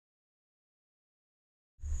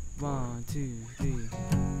1, 2, 3.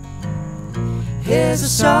 Here's a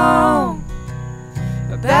song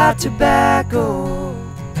about tobacco,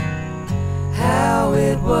 how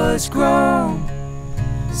it was grown,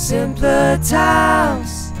 simpler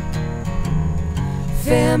times,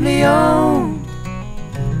 family owned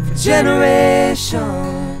for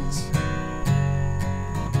generations,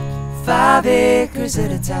 5 acres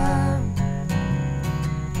at a time.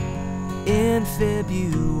 In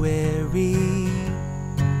February,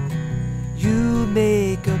 you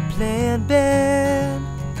make a plant bed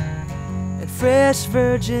and fresh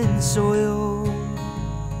virgin soil,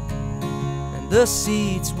 and the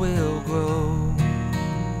seeds will grow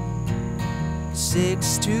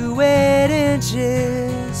 6 to 8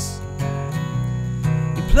 inches.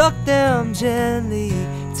 You pluck them gently,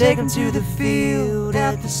 take them to the field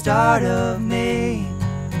at the start of May.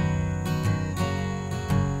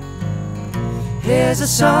 Here's a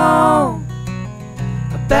song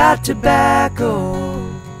about tobacco,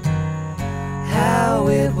 how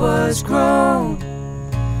it was grown,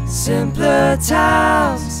 simpler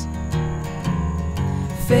times,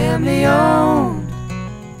 family owned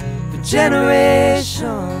for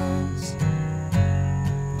generations,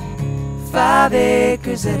 5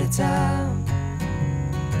 acres at a time.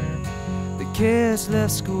 The kids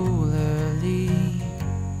left school early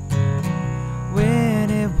when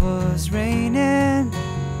it was raining.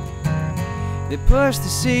 They pushed the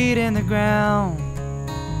seed in the ground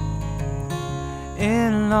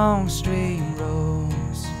in long straight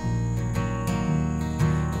rows.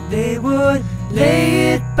 They would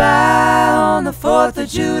lay it by on the 4th of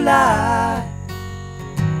July,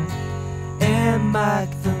 and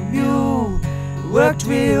Mike the mule worked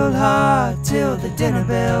real hard till the dinner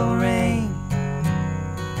bell rang.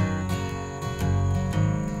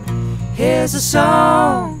 Here's a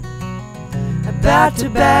song about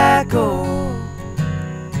tobacco,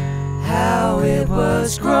 how it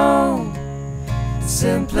was grown,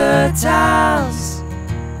 simpler times,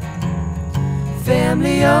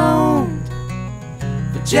 family owned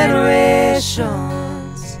for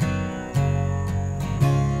generations,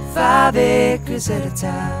 5 acres at a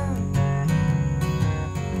time.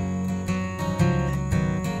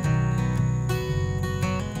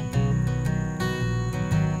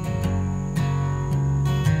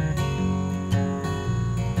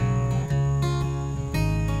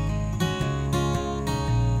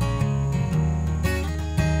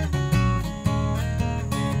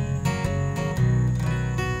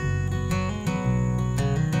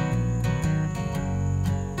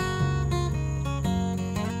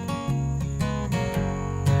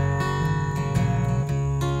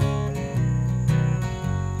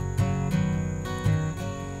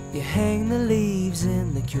 You hang the leaves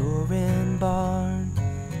in the curing barn,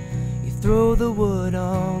 you throw the wood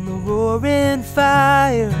on the roaring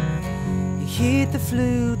fire, you heat the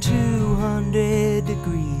flue 200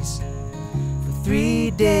 degrees for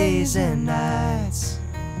 3 days and nights.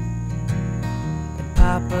 And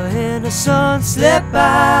Papa and her son slept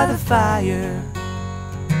by the fire,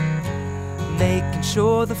 making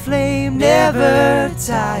sure the flame never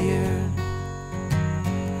tired.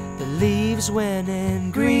 The leaves went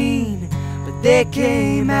in green, but they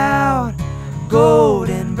came out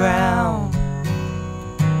golden brown.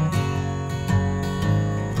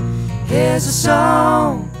 Here's a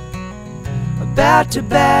song about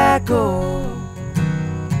tobacco,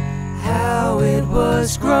 how it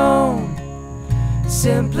was grown,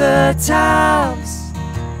 simpler times,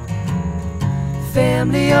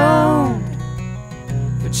 family owned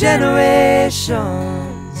for generations,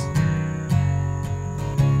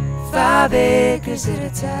 5 acres at a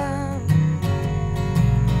time,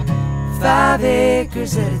 5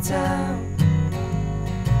 acres at a time,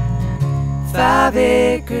 5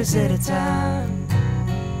 acres at a time.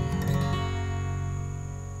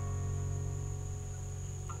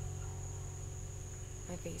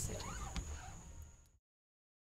 My face, I